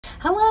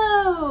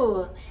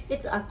Hello!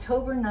 It's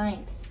October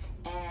 9th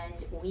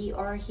and we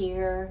are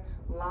here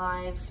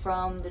live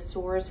from the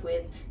source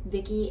with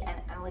Vicki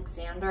and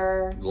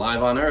Alexander.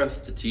 Live on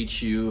Earth to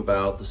teach you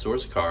about the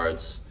source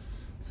cards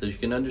so you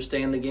can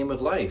understand the game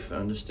of life,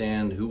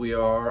 understand who we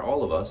are,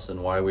 all of us,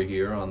 and why we're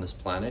here on this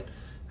planet,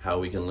 how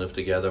we can live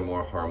together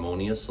more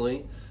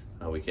harmoniously,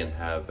 how we can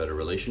have better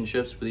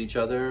relationships with each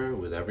other,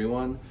 with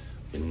everyone,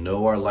 and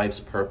know our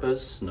life's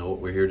purpose, know what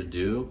we're here to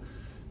do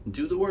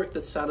the work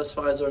that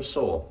satisfies our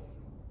soul.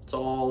 It's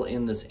all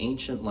in this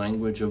ancient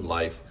language of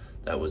life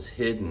that was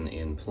hidden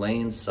in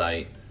plain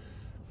sight,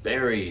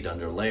 buried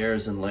under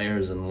layers and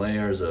layers and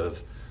layers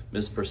of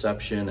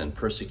misperception and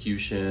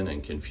persecution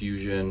and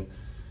confusion.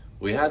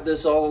 We had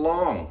this all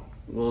along.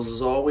 It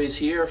was always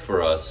here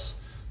for us,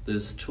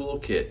 this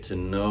toolkit to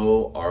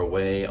know our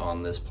way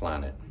on this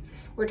planet.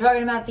 We're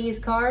talking about these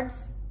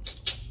cards.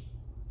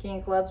 King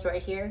of Clubs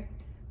right here,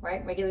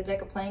 right? Regular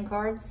deck of playing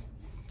cards.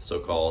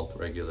 So-called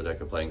regular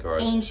deck of playing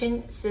cards.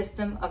 Ancient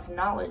system of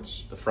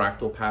knowledge. The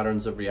fractal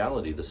patterns of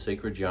reality, the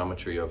sacred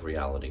geometry of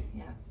reality.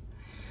 Yeah.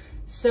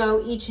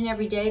 So each and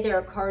every day there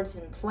are cards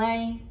in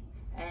play,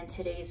 and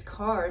today's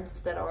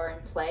cards that are in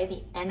play,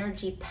 the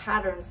energy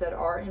patterns that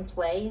are in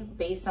play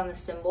based on the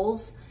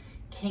symbols,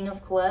 King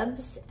of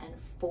Clubs and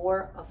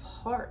Four of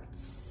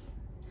Hearts.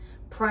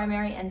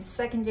 Primary and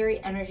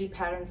secondary energy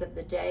patterns of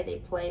the day, they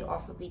play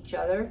off of each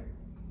other.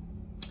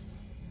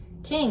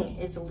 King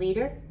is the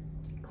leader.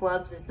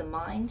 Clubs is the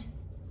mind,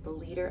 the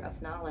leader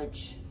of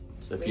knowledge.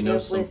 So if you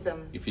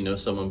know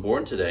someone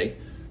born today,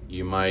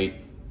 you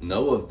might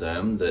know of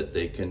them that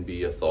they can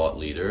be a thought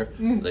leader.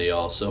 They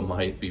also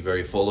might be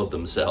very full of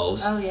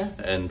themselves. Oh, yes.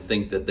 And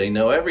think that they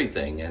know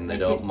everything, and they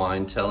don't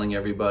mind telling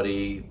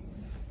everybody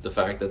the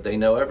fact that they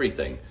know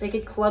everything. They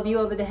could club you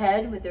over the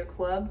head with their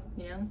club,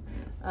 you know,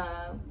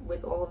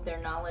 with all of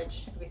their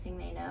knowledge, everything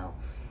they know.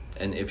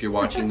 And if you're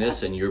watching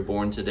this and you're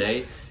born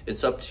today,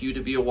 it's up to you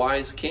to be a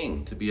wise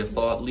king, to be a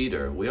thought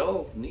leader. We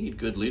all need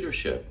good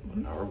leadership.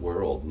 Our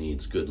world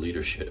needs good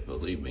leadership,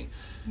 believe me.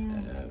 Yeah.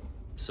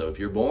 So if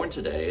you're born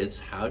today, it's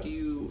how do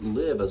you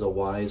live as a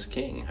wise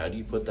king? How do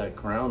you put that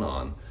crown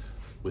on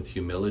with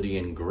humility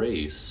and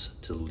grace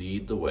to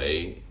lead the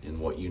way in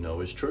what you know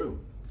is true?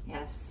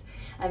 Yes.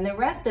 And the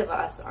rest of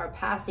us are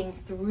passing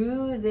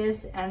through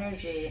this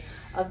energy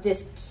of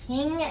this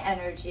king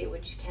energy,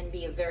 which can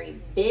be a very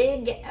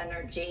big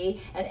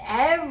energy, and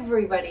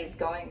everybody's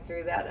going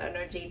through that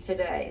energy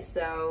today.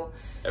 So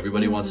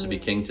everybody wants to be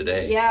king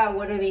today. Yeah,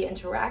 what are the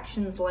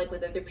interactions like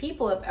with other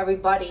people if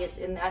everybody is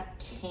in that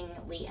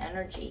kingly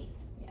energy?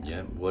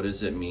 Yeah, what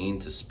does it mean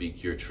to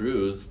speak your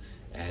truth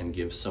and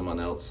give someone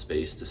else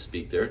space to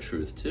speak their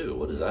truth too?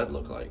 What does that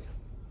look like?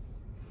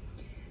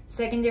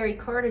 Secondary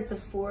card is the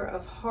Four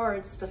of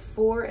Hearts. The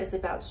four is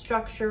about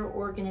structure,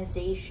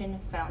 organization,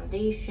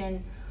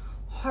 foundation,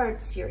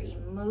 hearts, your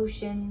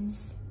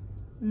emotions,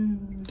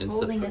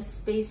 holding a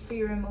space for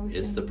your emotions.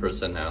 It's the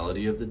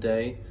personality of the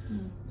day.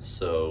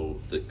 So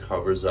that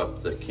covers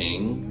up the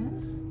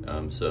king.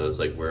 So it's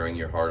like wearing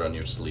your heart on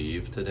your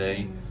sleeve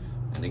today.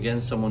 And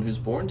again, someone who's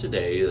born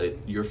today, like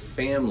your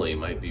family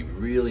might be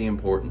really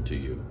important to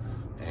you.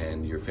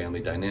 And your family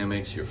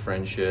dynamics, your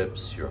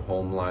friendships, your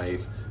home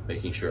life,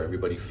 making sure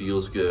everybody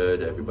feels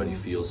good, everybody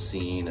feels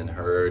seen and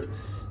heard.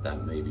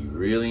 That may be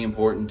really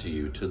important to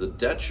you, to the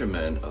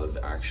detriment of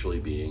actually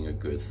being a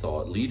good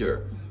thought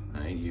leader.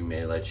 Right? You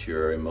may let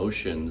your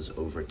emotions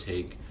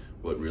overtake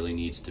what really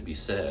needs to be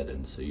said,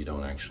 and so you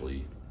don't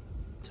actually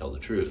tell the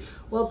truth.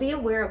 Well, be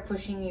aware of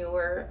pushing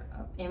your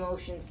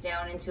emotions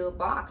down into a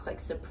box,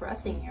 like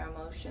suppressing your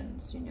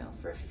emotions, you know,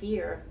 for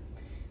fear.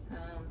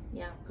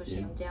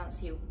 Pushing them down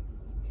so you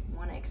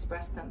want to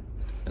express them.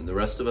 And the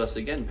rest of us,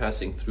 again,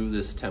 passing through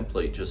this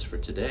template just for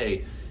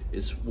today,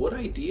 is what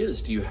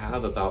ideas do you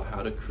have about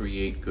how to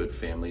create good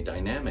family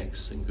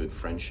dynamics and good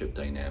friendship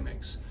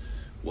dynamics?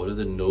 What are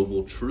the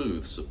noble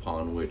truths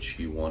upon which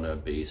you want to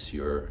base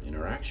your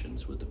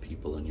interactions with the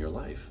people in your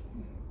life?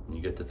 And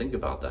you get to think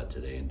about that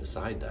today and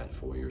decide that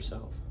for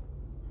yourself.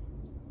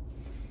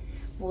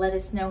 Let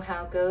us know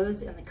how it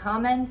goes in the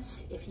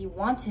comments. If you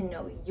want to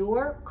know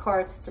your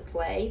cards to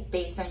play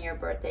based on your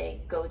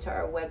birthday, go to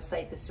our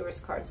website,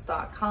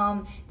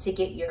 thesourcecards.com, to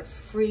get your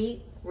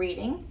free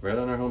reading. Right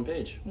on our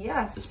homepage.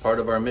 Yes. It's part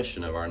of our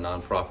mission of our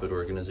nonprofit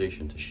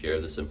organization to share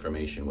this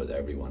information with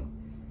everyone.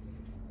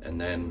 And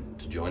then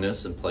to join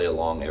us and play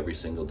along every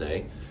single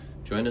day,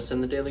 join us in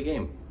the daily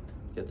game.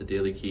 Get the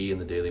daily key and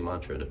the daily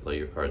mantra to play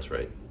your cards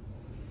right.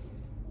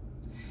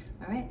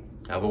 All right.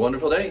 Have a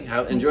wonderful day.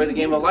 Enjoy the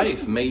game of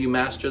life. May you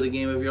master the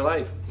game of your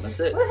life. That's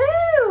it.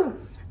 Woohoo!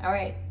 All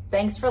right.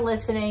 Thanks for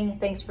listening.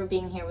 Thanks for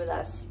being here with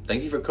us.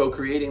 Thank you for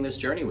co-creating this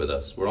journey with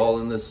us. We're all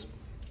in this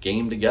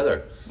game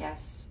together.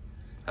 Yes.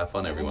 Have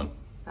fun, everyone.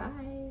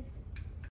 Bye.